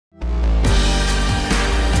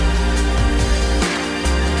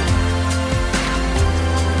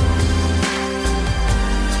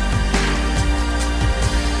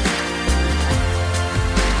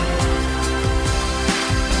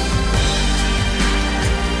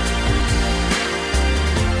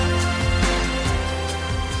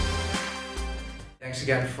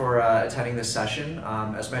again for attending this session.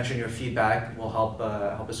 As mentioned, your feedback will help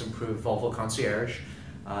us improve Volvo Concierge.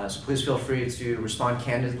 So please feel free to respond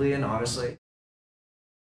candidly and honestly.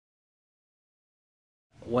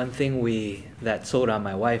 One thing that sold on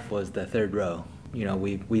my wife was the third row. You know,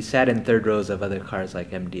 we sat in third rows of other cars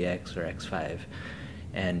like MDX or X5,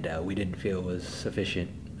 and we didn't feel it was sufficient.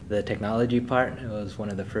 The technology part, it was one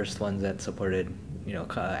of the first ones that supported, you know,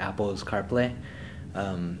 Apple's CarPlay.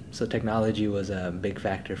 So technology was a big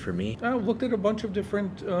factor for me. I looked at a bunch of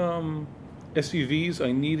different SUVs.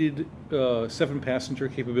 I needed 7-passenger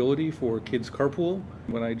capability for kids' carpool.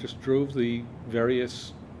 When I just drove the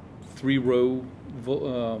various 3-row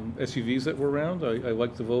SUVs that were around, I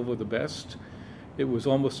liked the Volvo the best. It was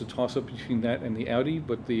almost a toss-up between that and the Audi,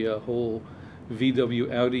 but the whole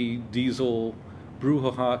VW Audi diesel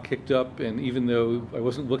brouhaha kicked up, and even though I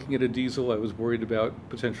wasn't looking at a diesel, I was worried about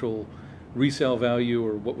potential resale value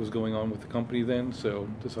or what was going on with the company then, so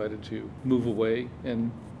decided to move away.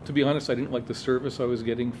 And to be honest, I didn't like the service I was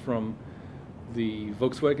getting from the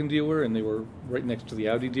Volkswagen dealer, and they were right next to the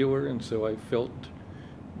Audi dealer, and so I felt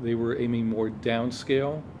they were aiming more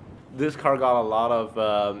downscale. This car got a lot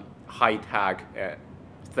of high-tech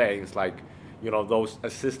things, like, you know, those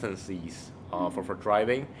assistancies for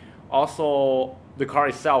driving. Also, the car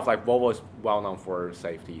itself, like Volvo is well known for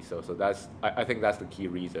safety, so that's I think that's the key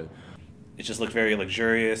reason. It just looked very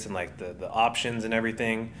luxurious, and like the options and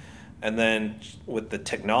everything. And then with the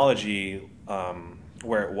technology,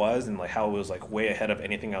 where it was and like how it was like way ahead of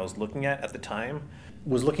anything I was looking at the time.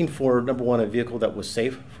 Was looking for, number one, a vehicle that was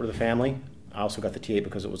safe for the family. I also got the T8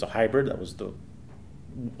 because it was a hybrid. That was the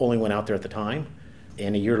only one out there at the time.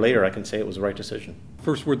 And a year later, I can say it was the right decision.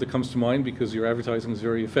 First word that comes to mind, because your advertising is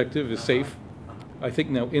very effective, is safe. I think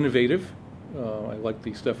now innovative. I like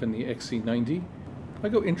the stuff in the XC90. I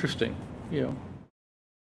go interesting, you know.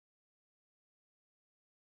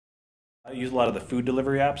 I use a lot of the food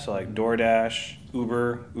delivery apps, so like DoorDash,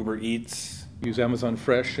 Uber Eats. Use Amazon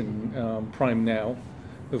Fresh and Prime Now,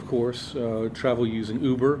 of course. Travel using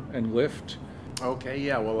Uber and Lyft. Okay,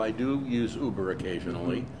 yeah, well, I do use Uber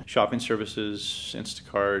occasionally. Shopping services,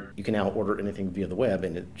 Instacart. You can now order anything via the web,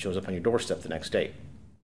 and it shows up on your doorstep the next day.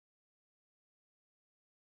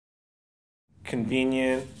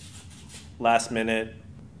 Convenient, last minute,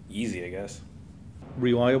 easy, I guess.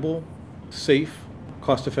 Reliable, safe,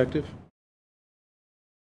 cost-effective.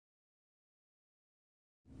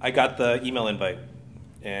 I got the email invite,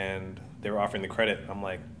 and they were offering the credit. I'm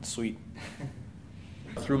like, sweet.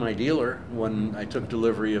 Through my dealer, when I took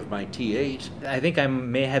delivery of my T8. I think I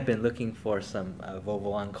may have been looking for some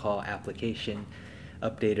Volvo on-call application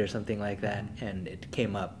update or something like that, and it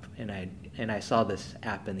came up, and I saw this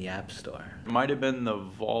app in the App Store. It might have been the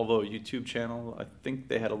Volvo YouTube channel. I think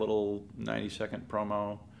they had a little 90-second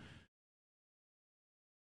promo.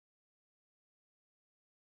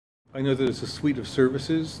 I know that it's a suite of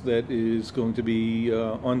services that is going to be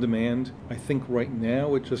on demand. I think right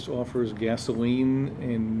now it just offers gasoline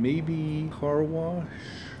and maybe car wash.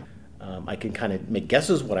 I can kind of make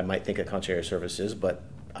guesses what I might think a concierge service is, but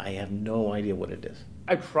I have no idea what it is.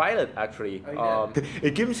 I tried it actually.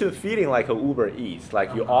 It gives you a feeling like a Uber Eats,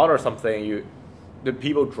 like you order something, the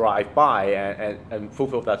people drive by and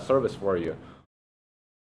fulfill that service for you.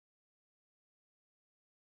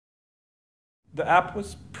 The app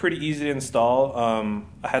was pretty easy to install.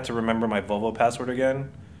 I had to remember my Volvo password again,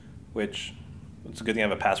 which it's a good thing I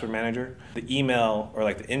have a password manager. The email, or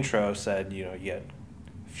like the intro, said, you know, you get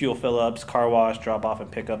fuel fill-ups, car wash, drop off and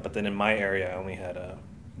pick up, but then in my area I only had a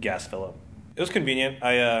gas fill-up. It was convenient.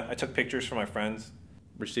 I took pictures for my friends.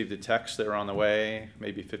 Received a text they were on the way,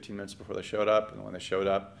 maybe 15 minutes before they showed up, and when they showed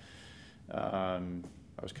up,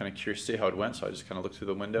 I was kind of curious to see how it went, so I just kind of looked through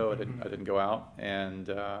the window. I didn't go out, and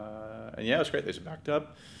yeah, it was great. They just backed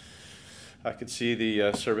up. I could see the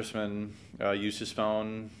serviceman use his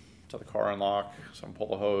phone to the car unlock, someone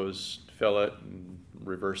pull a hose, fill it, and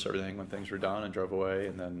reverse everything when things were done, and drove away.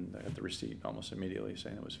 And then I got the receipt almost immediately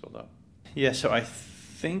saying it was filled up. Yeah, so I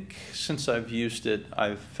think since I've used it,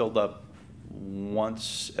 I've filled up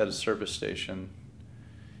once at a service station.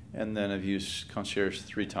 And then I've used Concierge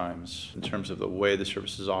 3 times in terms of the way the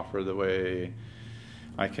services offer, the way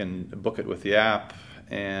I can book it with the app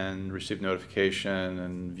and receive notification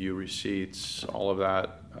and view receipts, all of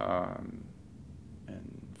that.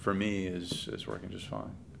 And for me is working just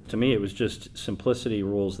fine. To me, it was just simplicity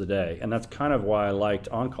rules the day. And that's kind of why I liked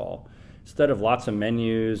On-Call. Instead of lots of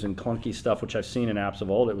menus and clunky stuff, which I've seen in apps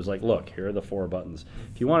of old, it was like, look, here are the 4 buttons.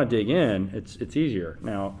 If you want to dig in, it's easier.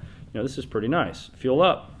 Now, you know, this is pretty nice. Fuel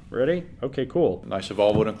up. Ready? Okay, cool. Nice of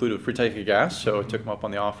Volvo would include a free tank of gas, so I took them up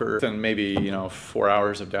on the offer. Within maybe 4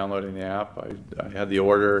 hours of downloading the app, I had the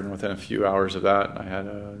order, and within a few hours of that, I had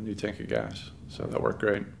a new tank of gas. So that worked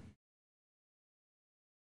great.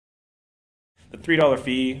 The $3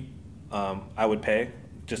 fee I would pay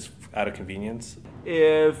just out of convenience.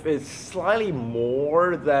 If it's slightly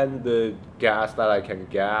more than the gas that I can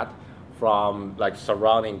get from like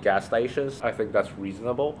surrounding gas stations, I think that's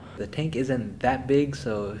reasonable. The tank isn't that big,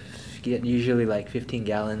 so if you get usually like 15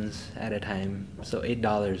 gallons at a time, so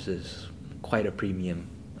 $8 is quite a premium,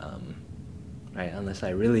 right? Unless I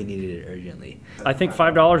really needed it urgently. I think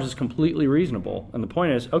 $5 is completely reasonable. And the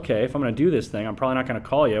point is, okay, if I'm going to do this thing, I'm probably not going to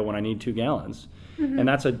call you when I need 2 gallons. And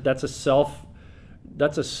that's a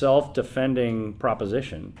self-defending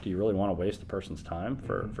proposition. Do you really want to waste the person's time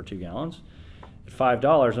for 2 gallons? At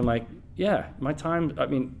 $5, I'm like, yeah, my time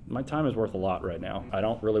is worth a lot right now. I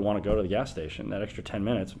don't really want to go to the gas station. That extra 10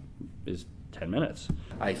 minutes is 10 minutes.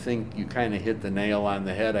 I think you kind of hit the nail on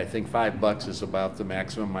the head. I think $5 is about the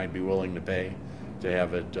maximum I'd be willing to pay to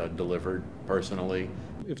have it delivered personally.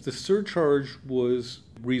 If the surcharge was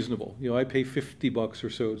reasonable, I pay $50 or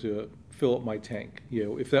so to fill up my tank.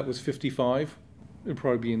 If that was $55, it'd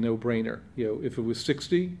probably be a no-brainer. If it was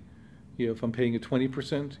 $60, if I'm paying a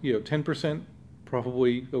 20%, 10%,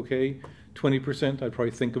 probably okay. 20%, I'd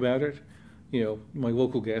probably think about it. My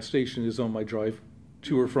local gas station is on my drive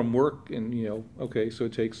to or from work, and okay, so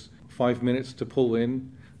it takes 5 minutes to pull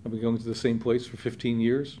in. I've been going to the same place for 15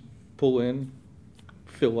 years. Pull in,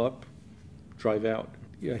 fill up, drive out.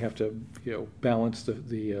 I have to balance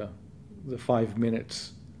the 5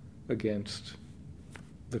 minutes against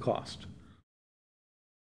the cost.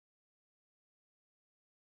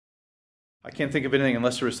 I can't think of anything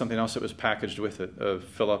unless there was something else that was packaged with it,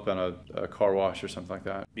 fill up on a car wash or something like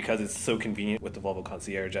that. Because it's so convenient with the Volvo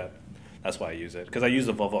Concierge app. That's why I use it. Because I use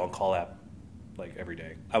the Volvo On Call app like every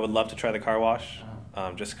day. I would love to try the car wash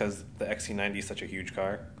just because the XC90 is such a huge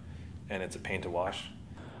car and it's a pain to wash.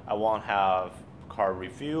 I want to have car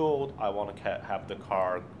refueled. I want to have the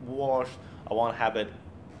car washed. I want to have it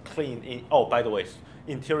clean. Oh, by the way,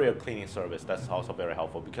 interior cleaning service, that's also very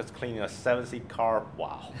helpful because cleaning a 7-seat car,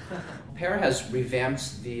 wow. Pear has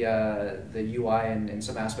revamped the UI and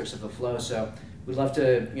some aspects of the flow, so we'd love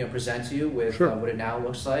to present to you with what it now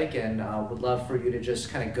looks like, and would love for you to just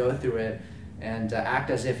kind of go through it and act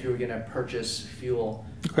as if you were going to purchase fuel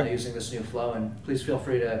using this new flow. And please feel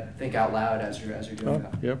free to think out loud as you're doing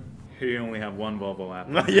that. Yep. Here you only have one Volvo app.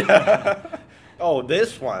 Yeah. Oh,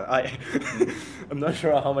 this one. I'm not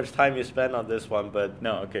sure how much time you spend on this one, but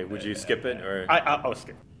No, okay. Would you skip it or? I'll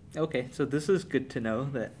skip. Okay, so this is good to know,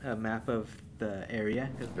 that a map of the area.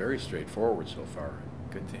 Very straightforward so far.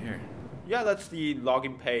 Good to hear. Yeah, that's the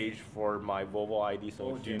login page for my Volvo ID.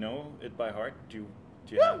 Oh, do you know it by heart? Do you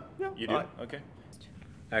Yeah. You do? Okay.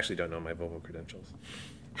 I actually don't know my Volvo credentials.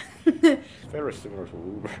 Very similar to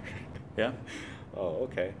Uber. Yeah? Oh,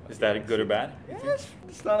 okay. Is that good or bad? Yes,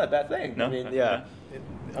 it's not a bad thing. No? I mean, yeah.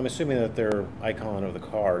 I'm assuming that their icon of the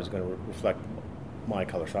car is going to reflect my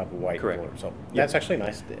color, so I have a white Correct. color. So that's actually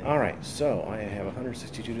nice. All right, so I have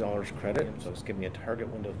 $162 credit, so it's giving me a target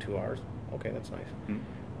window of 2 hours. Okay, that's nice.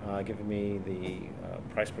 Giving me the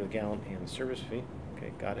price per gallon and service fee.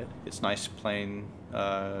 Okay, got it. It's nice, plain,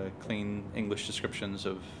 clean English descriptions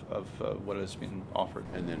of what has been offered.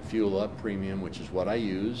 And then fuel up premium, which is what I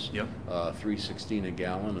use. Yep. $3.16 a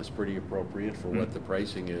gallon is pretty appropriate for what the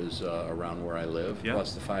pricing is around where I live. Yep.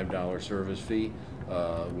 Plus the $5 service fee,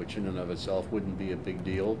 which in and of itself wouldn't be a big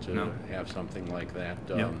deal to have something like that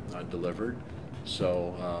delivered.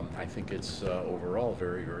 So I think it's overall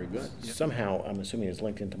very, very good. Somehow, I'm assuming it's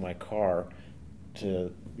linked into my car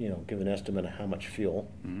to give an estimate of how much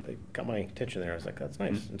fuel. They got my attention there. I was like, that's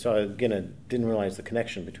nice. And so again, I didn't realize the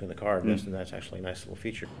connection between the car and this, and that's actually a nice little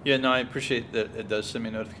feature. Yeah, no, I appreciate that it does send me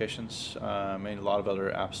notifications. I mean, a lot of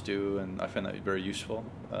other apps do, and I find that very useful.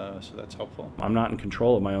 So that's helpful. I'm not in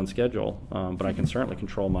control of my own schedule, but I can certainly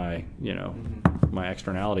control my, my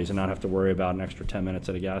externalities and not have to worry about an extra 10 minutes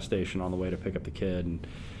at a gas station on the way to pick up the kid and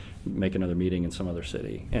make another meeting in some other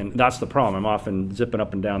city. And that's the problem. I'm often zipping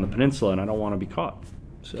up and down the peninsula, and I don't want to be caught.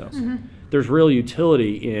 So there's real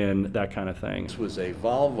utility in that kind of thing. This was a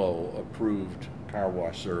Volvo approved car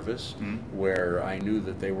wash service where I knew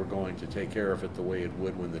that they were going to take care of it the way it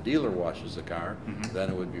would when the dealer washes the car.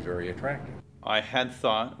 Then it would be very attractive. I had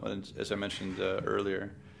thought, as I mentioned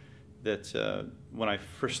earlier, that when I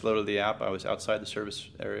first loaded the app, I was outside the service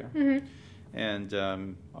area, and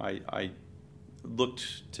I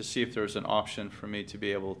looked to see if there was an option for me to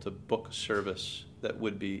be able to book a service that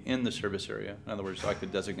would be in the service area. In other words, I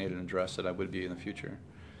could designate an address that I would be in the future.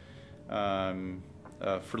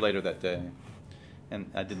 for later that day. And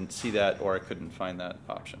I didn't see that, or I couldn't find that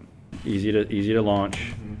option. Easy to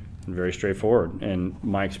launch, and very straightforward. And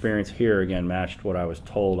my experience here again matched what I was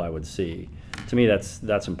told I would see. To me,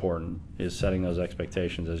 that's important, is setting those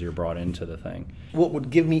expectations as you're brought into the thing. What would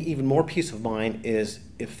give me even more peace of mind is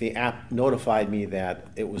if the app notified me that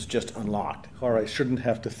it was just unlocked. Or I shouldn't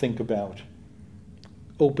have to think about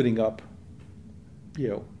opening up,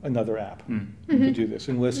 another app to do this,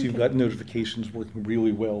 unless you've got notifications working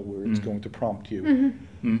really well where it's going to prompt you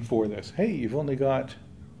for this. Hey, you've only got,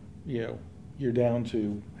 you're down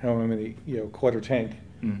to how many, quarter tank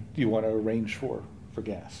do you want to arrange for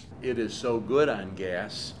gas? It is so good on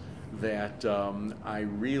gas that I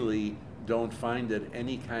really don't find it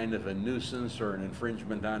any kind of a nuisance or an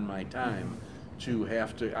infringement on my time to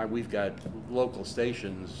have to, we've got local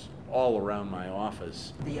stations all around my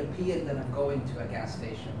office. The appeal that I'm going to a gas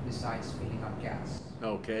station besides filling up gas.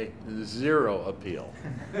 Okay, zero appeal.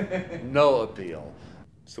 No appeal.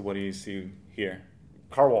 So what do you see here?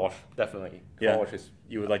 Car wash, definitely. Car wash is.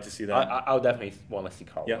 You would like to see that? I would definitely want to see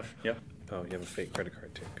car wash. Yep. Oh, you have a fake credit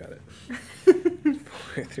card too. Got it.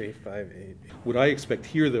 4358. What I expect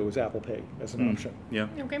here, though, is Apple Pay as an option. Yeah.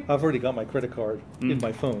 Okay. I've already got my credit card in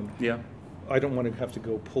my phone. Yeah. I don't want to have to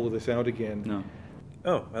go pull this out again. No.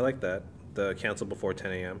 Oh, I like that. The cancel before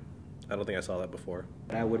 10 a.m. I don't think I saw that before.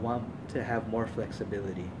 I would want to have more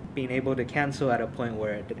flexibility. Being able to cancel at a point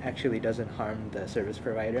where it actually doesn't harm the service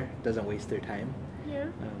provider, doesn't waste their time. Yeah.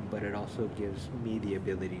 But it also gives me the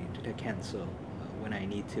ability to cancel when I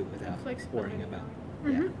need to without worrying about.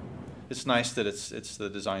 Yeah. It's nice that it's the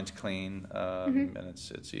design's clean and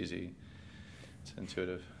it's easy. It's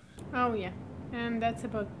intuitive. Oh yeah, and that's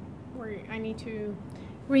about where I need to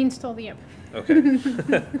reinstall the app. Okay.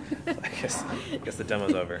 I guess the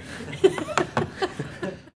demo's over.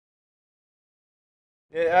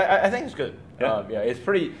 Yeah, I think it's good. Yeah. It's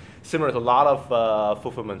pretty similar to a lot of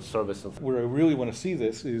fulfillment services. Where I really want to see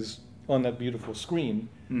this is on that beautiful screen,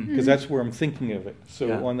 because that's where I'm thinking of it.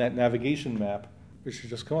 So on that navigation map, it should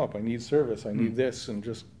just come up. I need service. I need this, and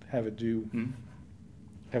just have it do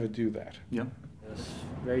that. Yeah. It was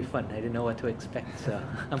very fun. I didn't know what to expect, so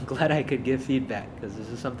I'm glad I could give feedback, because this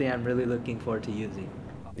is something I'm really looking forward to using.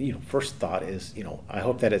 First thought is, I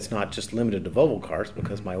hope that it's not just limited to Volvo cars,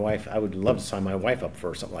 because my wife, I would love to sign my wife up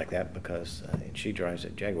for something like that, because she drives a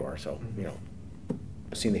Jaguar. So,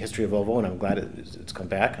 I've seen the history of Volvo, and I'm glad it's come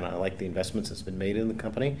back, and I like the investments that's been made in the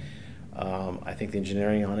company. I think the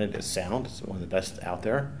engineering on it is sound. It's one of the best out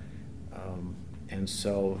there. And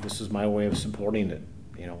so this is my way of supporting it.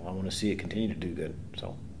 I want to see it continue to do good.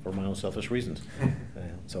 So for my own selfish reasons.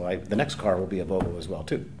 So the next car will be a Volvo as well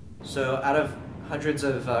too. So out of hundreds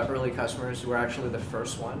of early customers, who were actually the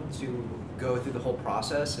first one to go through the whole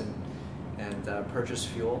process and purchase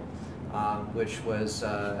fuel, which was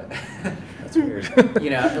That's weird.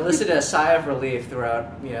 elicited a sigh of relief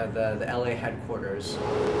throughout the LA headquarters.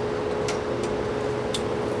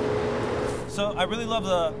 So I really love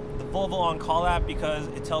the Volvo On Call app because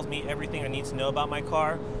it tells me everything I need to know about my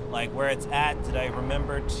car, like where it's at, did I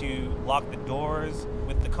remember to lock the doors.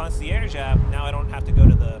 With the Concierge app, now I don't have to go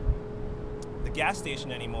to the gas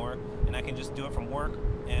station anymore, and I can just do it from work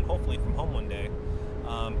and hopefully from home one day.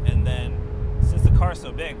 And then since the car is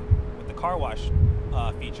so big, with the car wash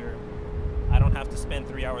feature, I don't have to spend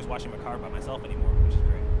 3 hours washing my car by myself anymore, which is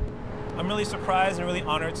great. I'm really surprised and really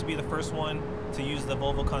honored to be the first one to use the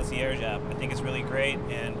Volvo Concierge app. I think it's really great,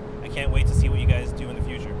 and I can't wait to see what you guys do in the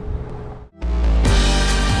future.